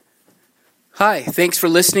Hi, thanks for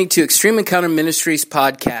listening to Extreme Encounter Ministries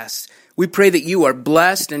podcast. We pray that you are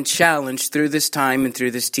blessed and challenged through this time and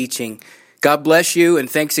through this teaching. God bless you, and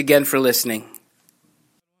thanks again for listening.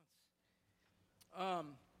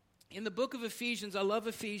 In the book of Ephesians, I love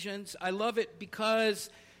Ephesians. I love it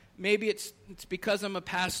because maybe it's because I'm a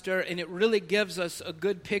pastor, and it really gives us a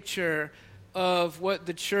good picture of what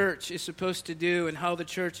the church is supposed to do and how the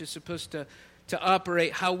church is supposed to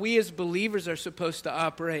operate, how we as believers are supposed to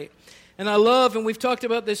operate. And I love, and we've talked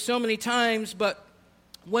about this so many times, but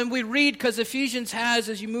when we read, because Ephesians has,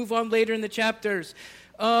 as you move on later in the chapters,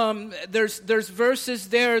 there's verses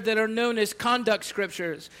there that are known as conduct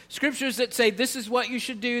scriptures. Scriptures that say, this is what you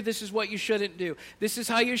should do, this is what you shouldn't do. This is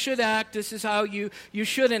how you should act, this is how you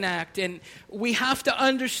shouldn't act. And we have to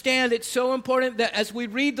understand it's so important that as we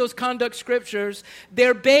read those conduct scriptures,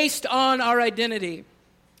 they're based on our identity.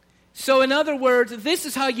 So in other words, this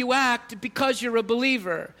is how you act because you're a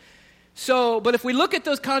believer. But if we look at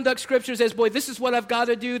those conduct scriptures as, boy, this is what I've got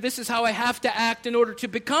to do, this is how I have to act in order to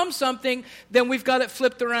become something, then we've got it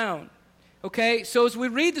flipped around. Okay? So as we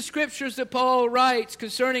read the scriptures that Paul writes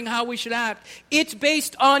concerning how we should act, it's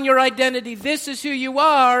based on your identity. This is who you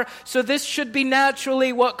are, so this should be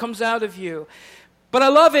naturally what comes out of you. But I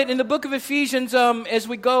love it. In the book of Ephesians, as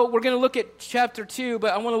we go, we're going to look at chapter 2,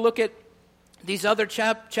 but I want to look at these other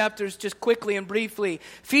chapters just quickly and briefly.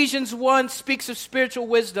 Ephesians 1 speaks of spiritual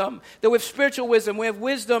wisdom. That we have spiritual wisdom. We have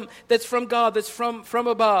wisdom that's from God, that's from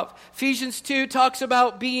above. Ephesians 2 talks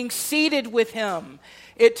about being seated with Him.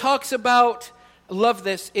 It talks about, I love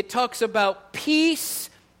this, it talks about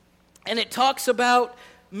peace, and it talks about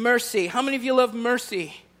mercy. How many of you love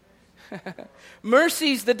mercy?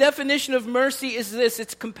 The definition of mercy is this: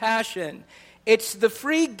 it's compassion. It's the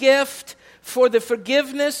free gift for the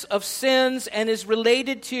forgiveness of sins and is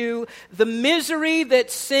related to the misery that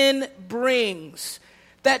sin brings.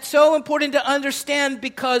 That's so important to understand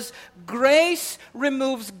because grace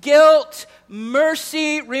removes guilt,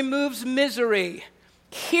 mercy removes misery.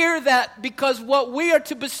 Hear that, because what we are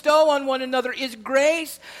to bestow on one another is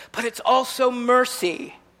grace, but it's also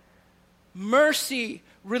mercy. Mercy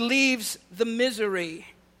relieves the misery.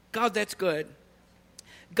 God, that's good.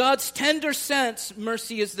 God's tender sense,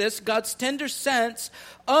 mercy is this, God's tender sense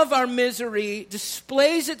of our misery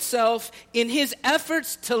displays itself in His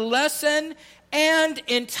efforts to lessen and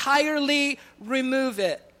entirely remove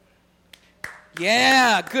it.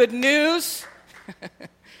 Yeah, good news.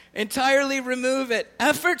 Entirely remove it.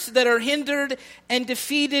 Efforts that are hindered and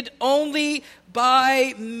defeated only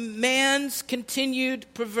by man's continued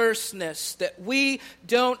perverseness, that we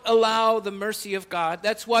don't allow the mercy of God.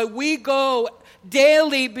 That's why we go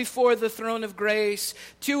daily before the throne of grace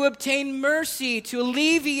to obtain mercy, to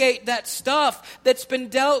alleviate that stuff that's been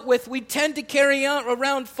dealt with. We tend to carry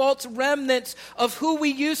around false remnants of who we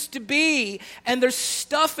used to be, and there's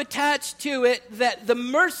stuff attached to it that the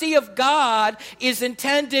mercy of God is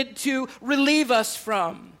intended to relieve us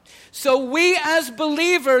from. So we as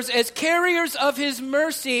believers, as carriers of His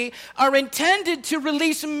mercy, are intended to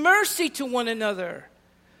release mercy to one another.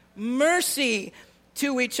 Mercy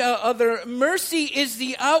to each other. Mercy is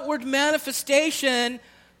the outward manifestation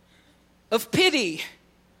of pity.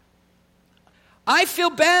 I feel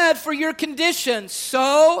bad for your condition,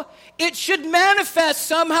 so it should manifest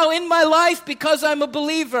somehow in my life because I'm a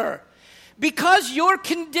believer. Because your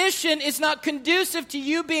condition is not conducive to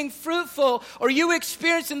you being fruitful or you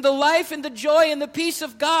experiencing the life and the joy and the peace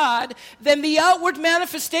of God, then the outward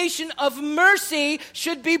manifestation of mercy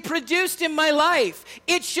should be produced in my life.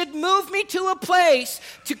 It should move me to a place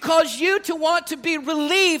to cause you to want to be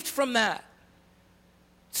relieved from that.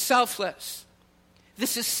 Selfless.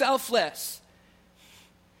 This is selfless.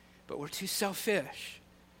 But we're too selfish.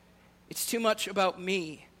 It's too much about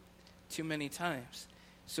me too many times.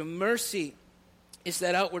 So mercy is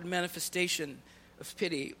that outward manifestation of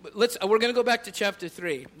pity. But we're going to go back to chapter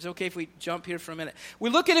 3. It's okay if we jump here for a minute.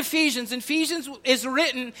 We look at Ephesians. Ephesians is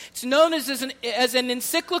written, it's known as an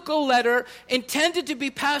encyclical letter intended to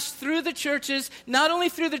be passed through the churches, not only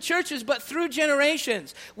through the churches, but through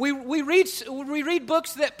generations. We read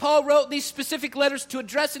books that Paul wrote, these specific letters to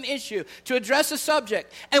address an issue, to address a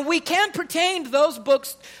subject. And we can pertain those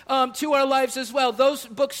books to our lives as well. Those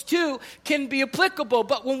books too can be applicable.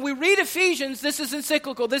 But when we read Ephesians, this is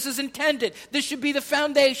encyclical. This is intended. This should be the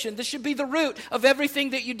foundation. This should be the root of everything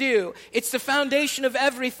that you do. It's the foundation of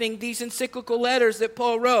everything, these encyclical letters that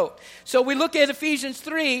Paul wrote. So we look at Ephesians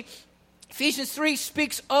 3. Ephesians 3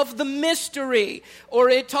 speaks of the mystery, or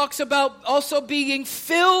it talks about also being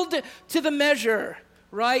filled to the measure,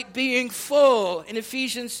 right? Being full in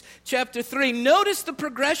Ephesians chapter 3. Notice the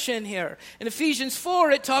progression here. In Ephesians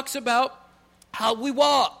 4, it talks about how we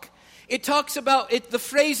walk. It talks about the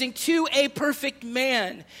phrasing, to a perfect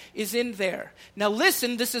man, is in there. Now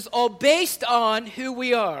listen, this is all based on who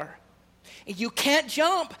we are. And you can't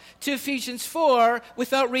jump to Ephesians 4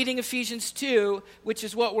 without reading Ephesians 2, which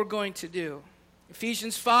is what we're going to do.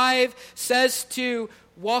 Ephesians 5 says to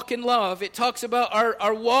walk in love. It talks about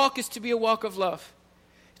our walk is to be a walk of love.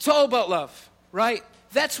 It's all about love, right?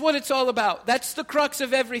 That's what it's all about. That's the crux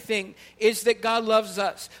of everything, is that God loves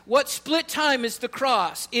us. What split time is the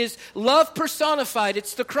cross? Is love personified?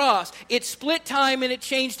 It's the cross. It split time and it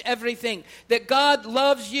changed everything. That God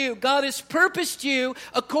loves you. God has purposed you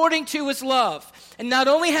according to his love. And not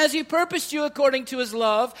only has he purposed you according to his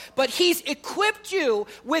love, but he's equipped you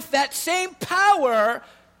with that same power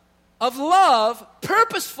of love,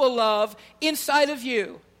 purposeful love, inside of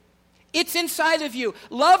you. It's inside of you.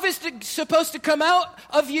 Love is supposed to come out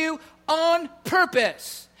of you on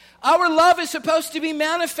purpose. Our love is supposed to be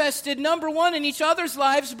manifested, number one, in each other's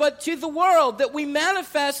lives, but to the world, that we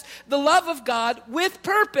manifest the love of God with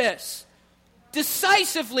purpose.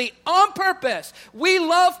 Decisively, on purpose. We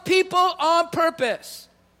love people on purpose.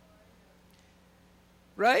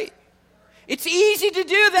 Right? It's easy to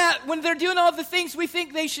do that when they're doing all the things we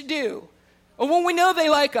think they should do. Or when we know they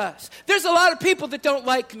like us. There's a lot of people that don't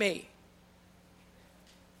like me.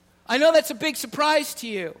 I know that's a big surprise to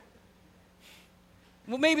you.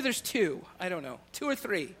 Well, maybe there's two. I don't know. 2 or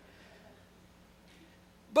 3.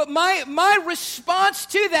 But my response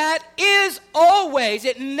to that is always,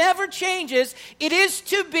 it never changes, it is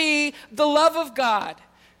to be the love of God.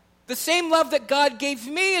 The same love that God gave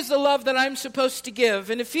me is the love that I'm supposed to give.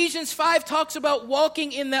 And Ephesians 5 talks about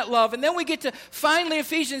walking in that love. And then we get to finally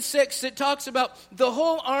Ephesians 6 that talks about the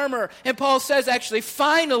whole armor. And Paul says actually,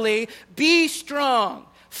 finally, be strong.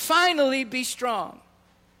 Finally, be strong.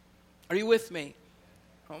 Are you with me?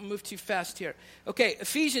 I'll move too fast here. Okay,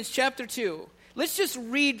 Ephesians chapter 2. Let's just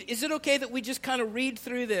read. Is it okay that we just kind of read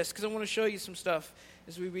through this? Because I want to show you some stuff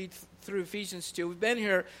as we read through Ephesians 2. We've been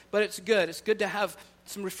here, but it's good. It's good to have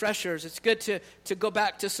some refreshers. It's good to go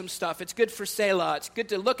back to some stuff. It's good for Selah. It's good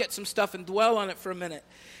to look at some stuff and dwell on it for a minute.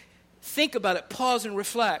 Think about it. Pause and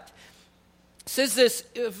reflect. It says this,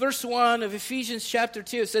 verse 1 of Ephesians chapter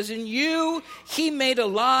 2. It says, in you he made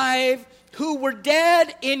alive who were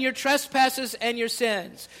dead in your trespasses and your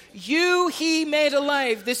sins. You he made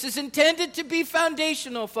alive. This is intended to be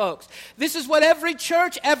foundational, folks. This is what every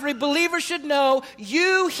church, every believer should know.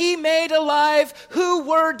 You he made alive who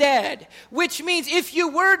were dead. Which means if you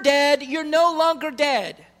were dead, you're no longer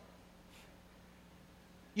dead.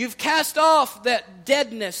 You've cast off that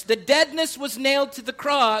deadness. The deadness was nailed to the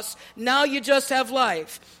cross. Now you just have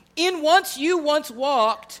life. You once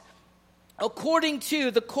walked according to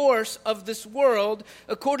the course of this world,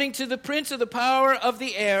 according to the prince of the power of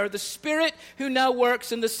the air, the spirit who now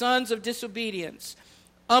works in the sons of disobedience,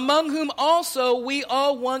 among whom also we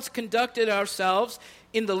all once conducted ourselves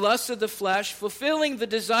in the lusts of the flesh, fulfilling the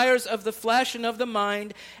desires of the flesh and of the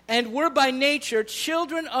mind, and were by nature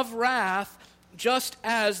children of wrath, just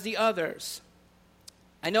as the others.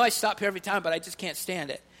 I know I stop here every time, but I just can't stand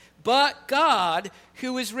it. But God,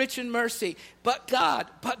 who is rich in mercy. But God.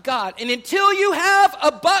 And until you have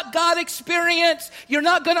a but God experience, you're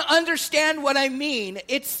not going to understand what I mean.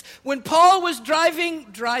 It's when Paul was driving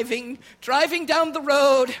down the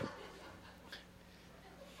road.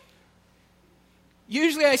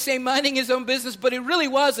 Usually I say minding his own business, but it really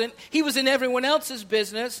wasn't. He was in everyone else's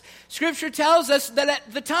business. Scripture tells us that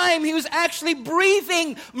at the time he was actually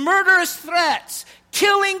breathing murderous threats,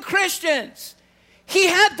 killing Christians. He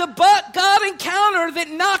had the but God encounter that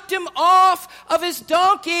knocked him off of his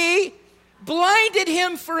donkey, blinded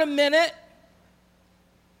him for a minute.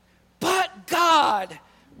 But God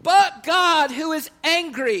who is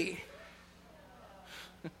angry.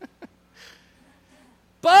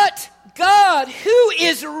 But God who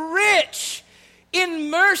is rich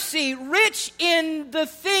in mercy, rich in the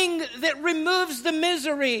thing that removes the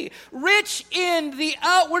misery, rich in the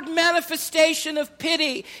outward manifestation of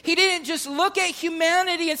pity. He didn't just look at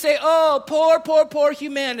humanity and say, oh, poor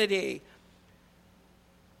humanity.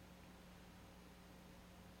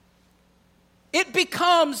 It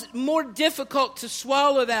becomes more difficult to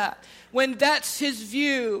swallow that when that's his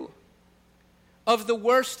view of the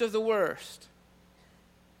worst of the worst.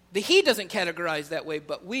 He doesn't categorize that way,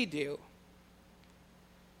 but we do.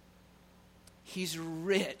 He's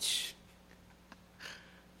rich.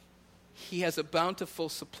 He has a bountiful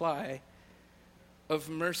supply of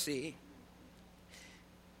mercy.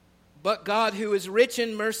 But God, who is rich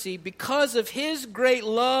in mercy, because of his great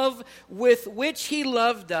love with which he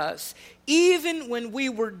loved us, even when we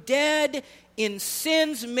were dead in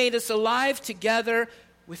sins, made us alive together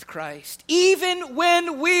with Christ. Even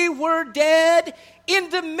when we were in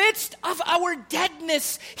the midst of our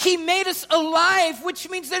deadness, he made us alive, which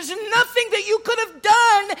means there's nothing that you could have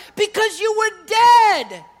done because you were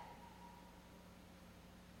dead.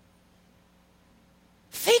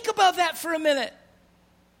 Think about that for a minute.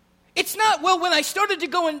 It's not, well, when I started to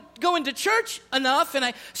go into church enough and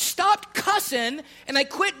I stopped cussing and I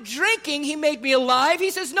quit drinking, he made me alive. He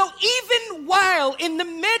says, no, even while in the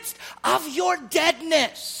midst of your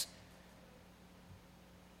deadness.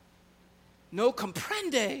 No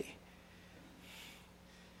comprende.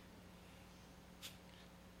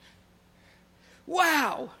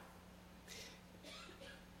 Wow.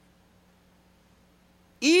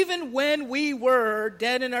 Even when we were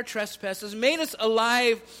dead in our trespasses, made us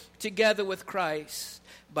alive together with Christ.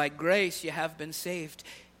 By grace you have been saved.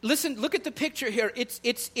 Listen, look at the picture here.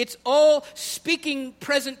 It's all speaking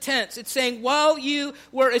present tense. It's saying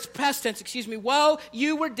it's past tense, while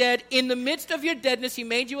you were dead, in the midst of your deadness, he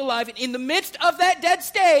made you alive. And in the midst of that dead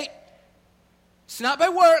state, it's not by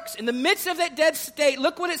works, in the midst of that dead state,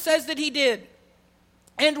 look what it says that he did.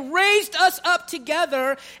 And raised us up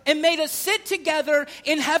together and made us sit together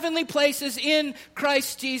in heavenly places in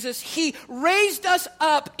Christ Jesus. He raised us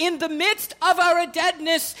up in the midst of our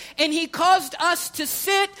deadness, and he caused us to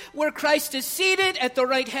sit where Christ is seated at the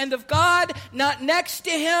right hand of God, not next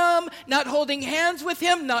to him, not holding hands with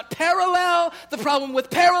him, not parallel. The problem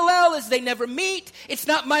with parallel is they never meet. It's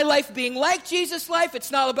not my life being like Jesus' life.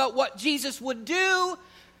 It's not about what Jesus would do.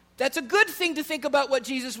 That's a good thing to think about what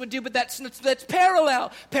Jesus would do, but that's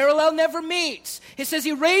parallel. Parallel never meets. It says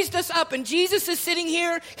he raised us up, and Jesus is sitting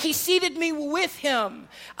here. He seated me with him.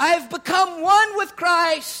 I have become one with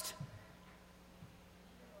Christ.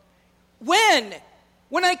 When?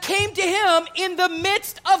 When I came to him in the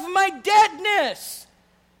midst of my deadness.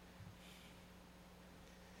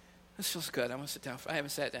 This feels good. I'm going to sit down. I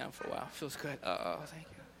haven't sat down for a while. It feels good. Oh, thank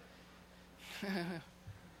you.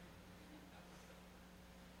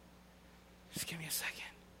 Just give me a second.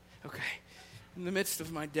 Okay. In the midst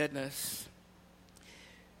of my deadness,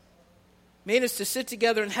 made us to sit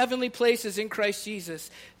together in heavenly places in Christ Jesus,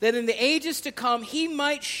 that in the ages to come he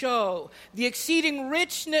might show the exceeding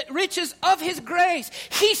riches of his grace.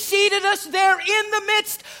 He seated us there in the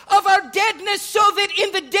midst of our deadness so that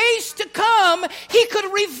in the days to come he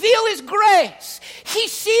could reveal his grace. He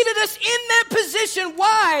seated us in that position.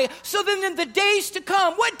 Why? So that in the days to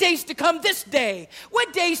come, what days to come? This day.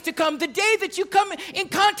 What days to come? The day that you come in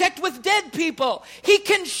contact with dead people. He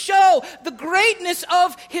can show the greatness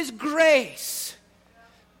of his grace.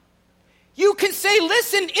 You can say,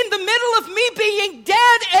 listen, in the middle of me being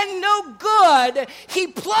dead and no good, he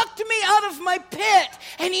plucked me out of my pit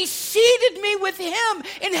and he seated me with him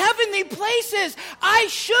in heavenly places. I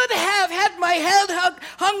should have had my head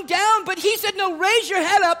hung down, but he said, no, raise your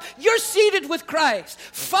head up. You're seated with Christ,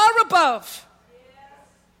 far above.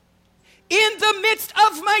 In the midst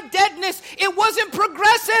of my deadness, it wasn't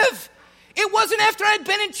progressive. It wasn't after I'd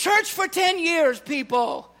been in church for 10 years,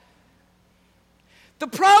 people. The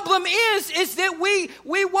problem is that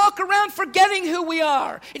we walk around forgetting who we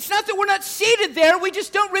are. It's not that we're not seated there, we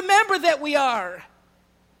just don't remember that we are.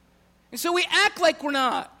 And so we act like we're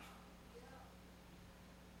not.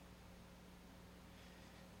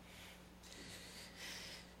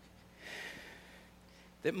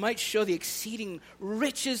 That might show the exceeding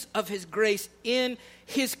riches of his grace in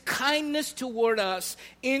his kindness toward us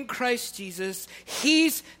in Christ Jesus.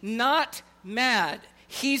 He's not mad.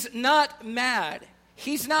 He's not mad.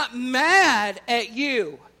 He's not mad at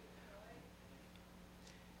you.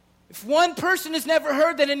 If one person has never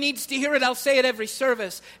heard that and needs to hear it, I'll say it every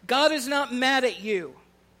service. God is not mad at you.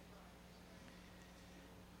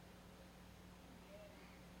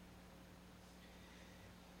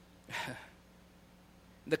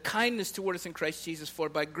 The kindness toward us in Christ Jesus, for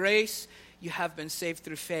by grace you have been saved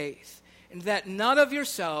through faith. And that not of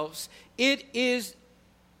yourselves, it is,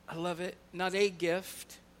 I love it, not a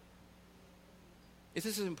gift. This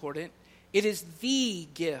is important. It is the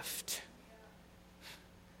gift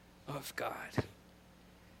of God,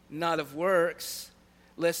 not of works,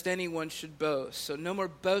 lest anyone should boast. So no more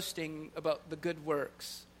boasting about the good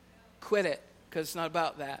works. Quit it, because it's not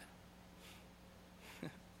about that.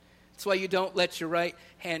 That's why you don't let your right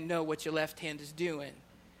hand know what your left hand is doing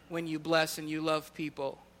when you bless and you love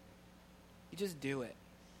people. You just do it.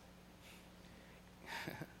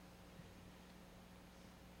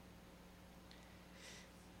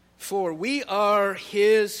 For we are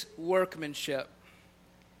his workmanship.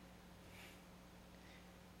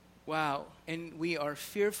 Wow. And we are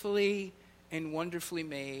fearfully and wonderfully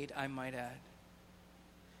made, I might add.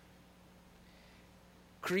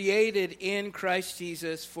 Created in Christ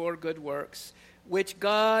Jesus for good works, which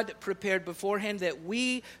God prepared beforehand that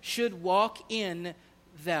we should walk in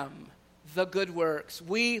them, the good works.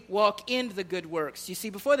 We walk in the good works. You see,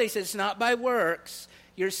 before they said it's not by works.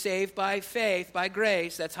 You're saved by faith, by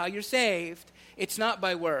grace. That's how you're saved. It's not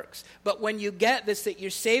by works. But when you get this, that you're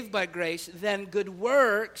saved by grace, then good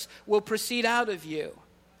works will proceed out of you.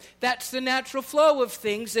 That's the natural flow of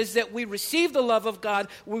things, is that we receive the love of God,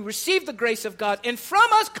 we receive the grace of God, and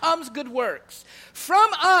from us comes good works. From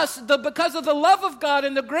us, because of the love of God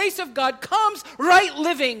and the grace of God, comes right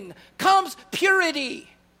living, comes purity.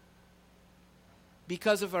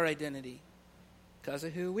 Because of our identity, because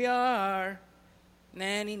of who we are.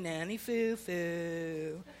 Nanny, nanny, foo,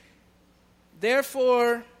 foo.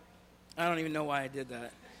 Therefore, I don't even know why I did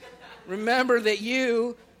that. Remember that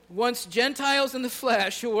you, once Gentiles in the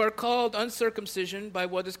flesh, who are called uncircumcision by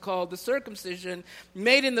what is called the circumcision,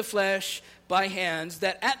 made in the flesh by hands,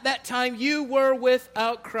 that at that time you were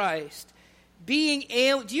without Christ. Being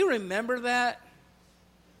alien, do you remember that?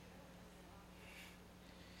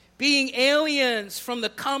 Being aliens from the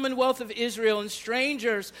commonwealth of Israel and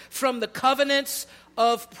strangers from the covenants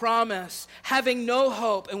of promise, having no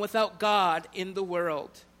hope and without God in the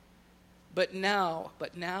world. But now,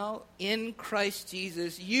 in Christ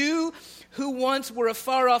Jesus, you who once were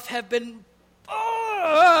afar off have been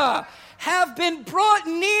brought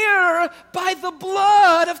near by the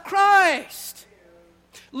blood of Christ.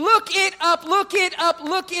 Look it up, look it up,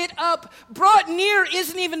 look it up. Brought near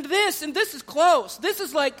isn't even this, and this is close. This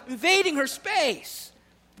is like invading her space,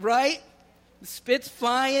 right? The spit's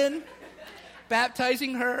flying,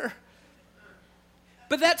 baptizing her.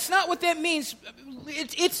 But that's not what that means.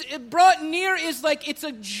 It's brought near is like it's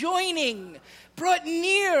a joining. Brought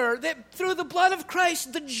near, that through the blood of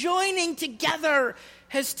Christ, the joining together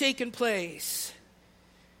has taken place.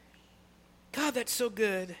 God, that's so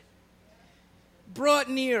good. Brought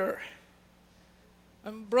near.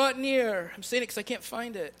 I'm brought near. I'm saying it because I can't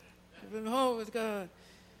find it. I've been home with God.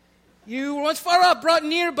 You were once far off, brought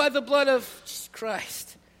near by the blood of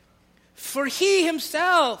Christ. For he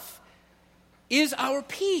himself is our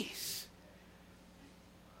peace.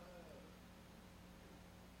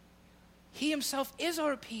 He himself is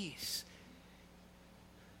our peace.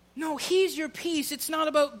 No, he's your peace. It's not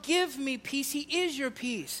about give me peace. He is your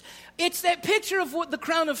peace. It's that picture of what the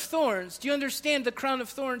crown of thorns. Do you understand? The crown of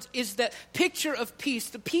thorns is that picture of peace.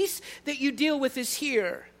 The peace that you deal with is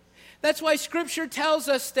here. That's why Scripture tells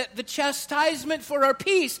us that the chastisement for our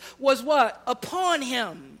peace was what? Upon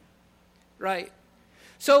him. Right?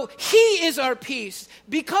 So he is our peace.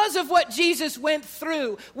 Because of what Jesus went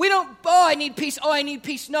through, we don't, I need peace, I need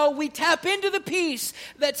peace. No, we tap into the peace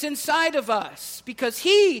that's inside of us because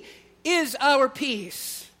he is our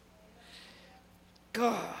peace.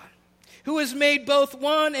 God, who has made both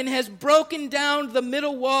one and has broken down the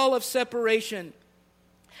middle wall of separation.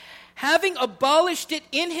 Having abolished it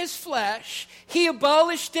in his flesh, he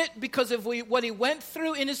abolished it because of what he went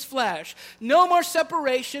through in his flesh. No more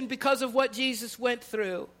separation because of what Jesus went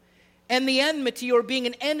through. And the enmity, or being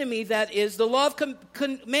an enemy, that is, the law of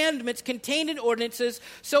commandments contained in ordinances,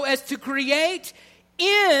 so as to create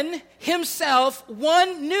in himself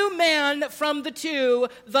one new man from the two,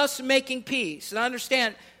 thus making peace. And I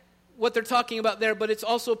understand what they're talking about there, but it's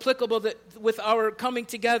also applicable that with our coming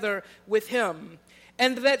together with him.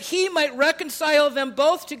 And that he might reconcile them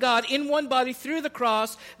both to God in one body through the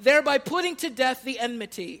cross, thereby putting to death the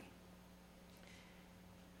enmity.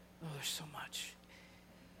 Oh, there's so much.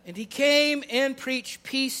 And he came and preached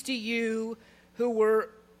peace to you who were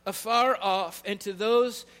afar off and to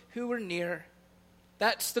those who were near.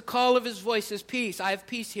 That's the call of his voice, is peace. I have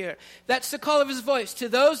peace here. That's the call of his voice. To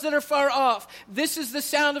those that are far off, this is the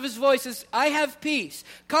sound of his voice, is I have peace.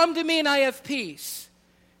 Come to me and I have peace.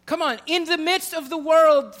 Come on, in the midst of the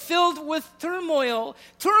world filled with turmoil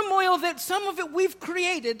that some of it we've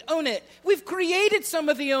created, own it. We've created some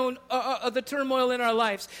of the turmoil in our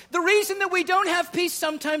lives. The reason that we don't have peace,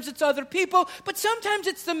 sometimes it's other people, but sometimes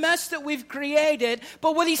it's the mess that we've created.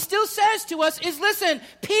 But what he still says to us is, listen,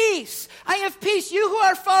 peace. I have peace. You who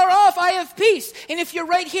are far off, I have peace. And if you're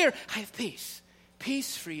right here, I have peace.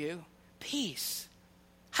 Peace for you. Peace.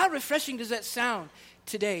 How refreshing does that sound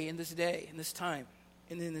today, in this time?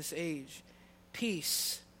 And in this age,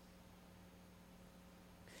 peace.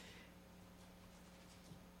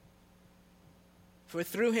 For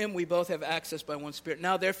through him we both have access by one Spirit.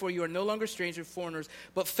 Now therefore you are no longer strangers, foreigners,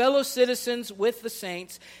 but fellow citizens with the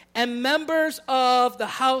saints and members of the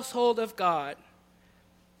household of God,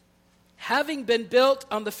 having been built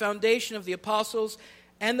on the foundation of the apostles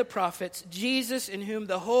and the prophets, Jesus, in whom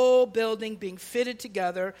the whole building being fitted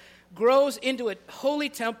together grows into a holy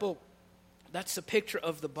temple That's a picture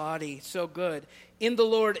of the body. So good. In the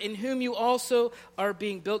Lord, in whom you also are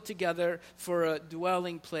being built together for a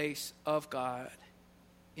dwelling place of God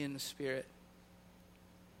in the Spirit.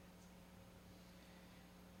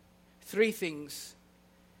 3 things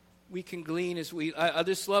we can glean as I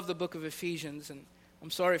just love the book of Ephesians, and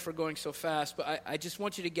I'm sorry for going so fast, but I just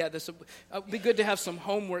want you to get this. It would be good to have some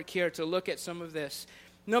homework here to look at some of this.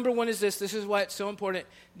 Number 1 is this. This is why it's so important.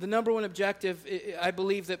 The number 1 objective, I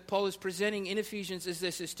believe, that Paul is presenting in Ephesians is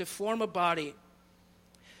this, is to form a body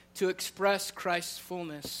to express Christ's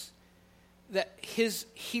fullness. That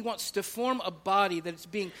he wants to form a body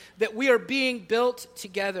that we are being built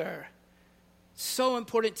together. So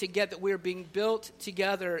important to get that we are being built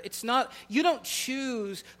together. It's not, you don't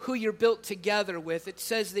choose who you're built together with. It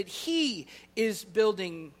says that he is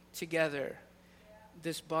building together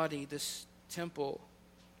this body, this temple,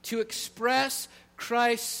 to express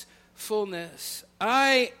Christ's fullness.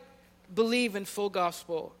 I believe in full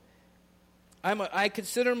gospel. I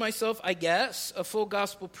consider myself, I guess, a full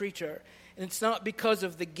gospel preacher. And it's not because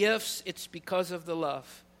of the gifts, it's because of the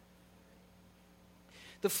love.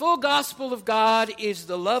 The full gospel of God is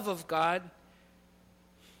the love of God.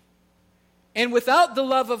 And without the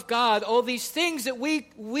love of God, all these things that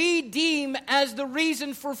we deem as the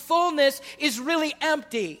reason for fullness is really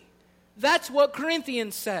empty. That's what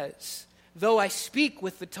Corinthians says. Though I speak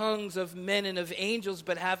with the tongues of men and of angels,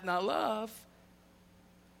 but have not love.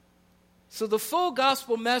 So the full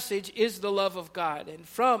gospel message is the love of God. And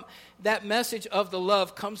from that message of the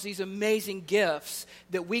love comes these amazing gifts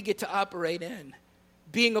that we get to operate in.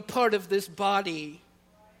 Being a part of this body,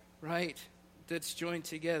 right, that's joined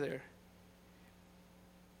together.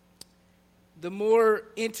 The more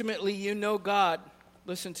intimately you know God,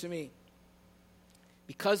 listen to me,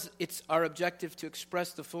 because it's our objective to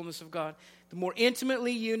express the fullness of God, the more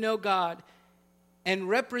intimately you know God and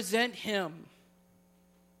represent him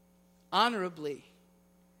honorably,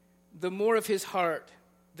 the more of his heart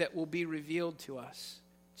that will be revealed to us.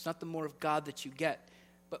 It's not the more of God that you get,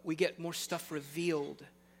 but we get more stuff revealed,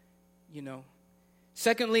 you know.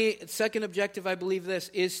 Secondly, second objective, I believe this,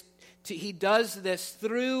 is he does this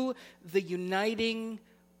through the uniting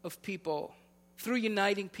of people. Through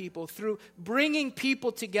uniting people, through bringing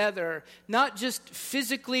people together, not just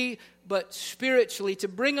physically, but spiritually, to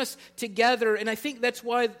bring us together. And I think that's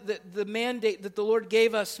why the mandate that the Lord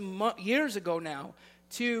gave us years ago now,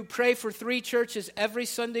 to pray for 3 churches every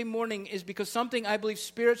Sunday morning, is because something I believe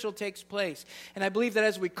spiritual takes place. And I believe that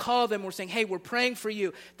as we call them, we're saying, hey, we're praying for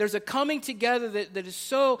you. There's a coming together that is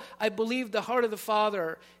so, I believe, the heart of the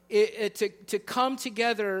Father, to come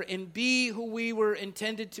together and be who we were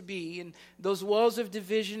intended to be. And those walls of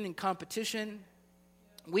division and competition,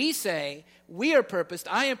 we say, we are purposed,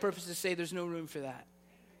 I am purposed to say there's no room for that.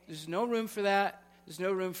 There's no room for that. There's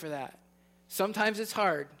no room for that. Sometimes it's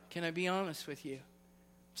hard. Can I be honest with you?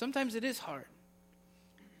 Sometimes it is hard.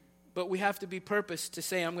 But we have to be purposed to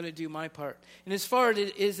say, I'm going to do my part. And as far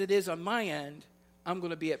as it is on my end, I'm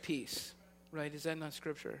going to be at peace. Right? Is that not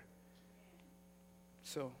Scripture?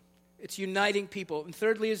 So, it's uniting people. And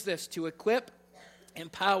thirdly is this, to equip,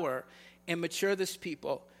 empower, and mature this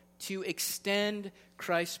people to extend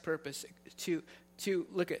Christ's purpose. To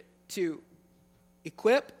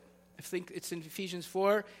equip, I think it's in Ephesians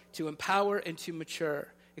 4, to empower and to mature.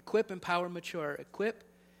 Equip, empower, mature. Equip,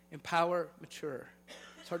 empower, mature.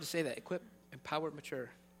 It's hard to say that. Equip, empower, mature.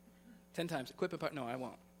 10 times. Equip, empower. No, I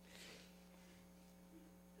won't.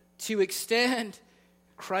 To extend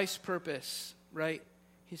Christ's purpose, right?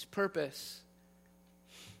 His purpose.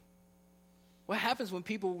 What happens when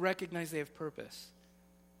people recognize they have purpose?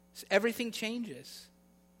 Everything changes.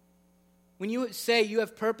 When you say you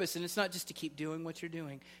have purpose, and it's not just to keep doing what you're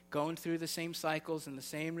doing, going through the same cycles and the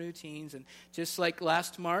same routines, and just like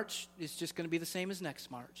last March is just going to be the same as next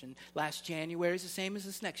March, and last January is the same as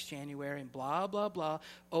this next January, and blah, blah, blah,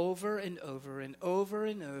 over and over and over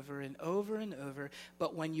and over and over and over.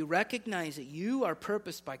 But when you recognize that you are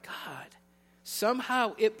purposed by God,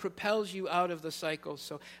 somehow it propels you out of the cycle.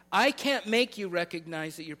 So I can't make you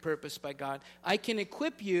recognize that you're purposed by God. I can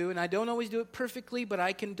equip you, and I don't always do it perfectly, but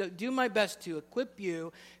I can do my best to equip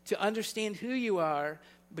you to understand who you are.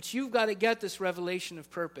 But you've got to get this revelation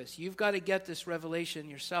of purpose. You've got to get this revelation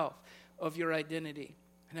yourself of your identity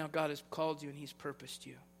and how God has called you and he's purposed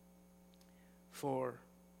you for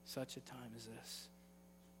such a time as this,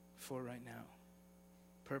 for right now.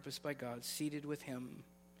 Purposed by God, seated with him.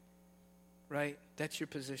 Right? That's your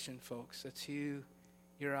position, folks. That's who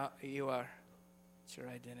you are. It's your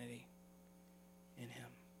identity in him.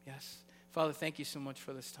 Yes? Father, thank you so much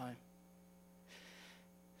for this time.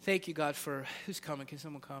 Thank you, God, for who's coming. Can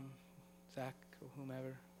someone come? Zach or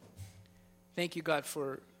whomever. Thank you, God,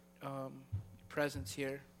 for your presence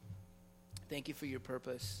here. Thank you for your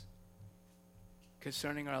purpose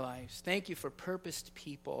concerning our lives. Thank you for purposed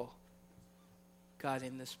people, God,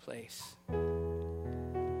 in this place.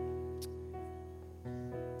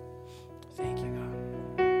 Thank you, God.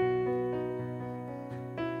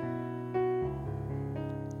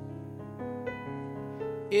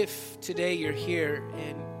 If today you're here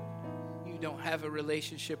and you don't have a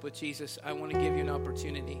relationship with Jesus, I want to give you an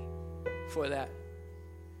opportunity for that.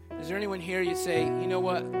 Is there anyone here you say, you know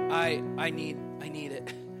what, I need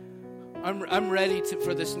it. I'm ready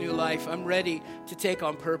for this new life. I'm ready to take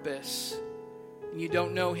on purpose. And you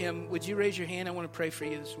don't know him, would you raise your hand? I want to pray for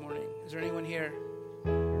you this morning. Is there anyone here?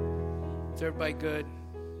 Is everybody good?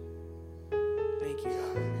 Thank you,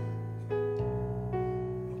 God.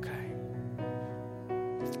 Okay.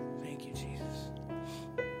 Thank you, Jesus.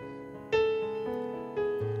 Amen.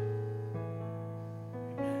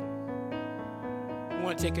 I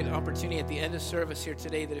want to take an opportunity at the end of service here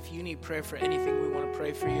today that if you need prayer for anything, we want to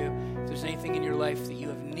pray for you. If there's anything in your life that you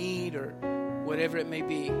have need or whatever it may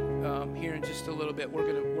be, here in just a little bit,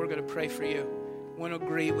 we're gonna pray for you. We want to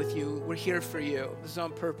agree with you. We're here for you. This is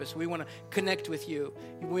on purpose. We want to connect with you.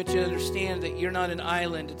 We want you to understand that you're not an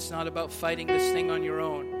island. It's not about fighting this thing on your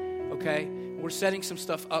own. Okay? We're setting some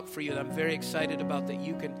stuff up for you that I'm very excited about, that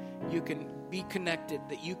you can be connected,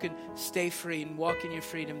 that you can stay free and walk in your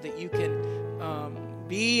freedom, that you can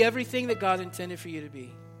be everything that God intended for you to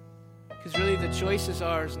be. Because really the choice is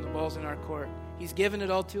ours and the ball's in our court. He's given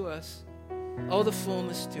it all to us. All the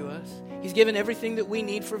fullness to us. He's given everything that we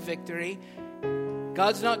need for victory.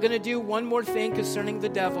 God's not going to do one more thing concerning the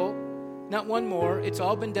devil. Not one more. It's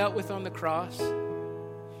all been dealt with on the cross.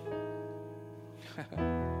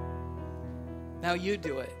 Now you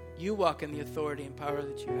do it. You walk in the authority and power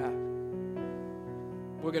that you have.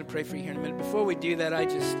 We're going to pray for you here in a minute. Before we do that, I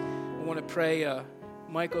want to pray.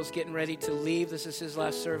 Michael's getting ready to leave. This is his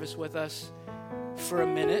last service with us for a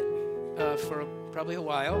minute, for probably a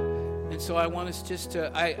while. And so I want us just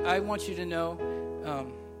to, I want you to know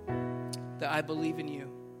that I believe in you.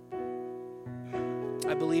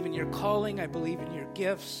 I believe in your calling. I believe in your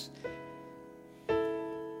gifts.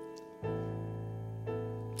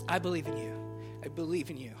 I believe in you. I believe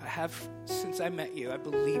in you. I have since I met you. I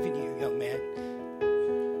believe in you, young man.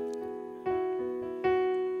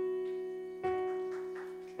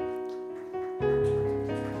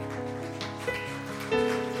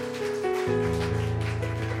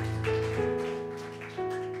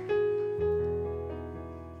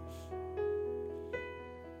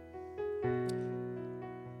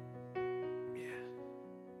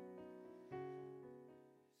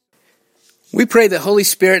 We pray that Holy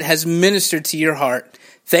Spirit has ministered to your heart.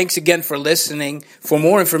 Thanks again for listening. For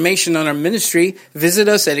more information on our ministry, visit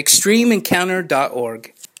us at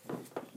extremeencounter.org.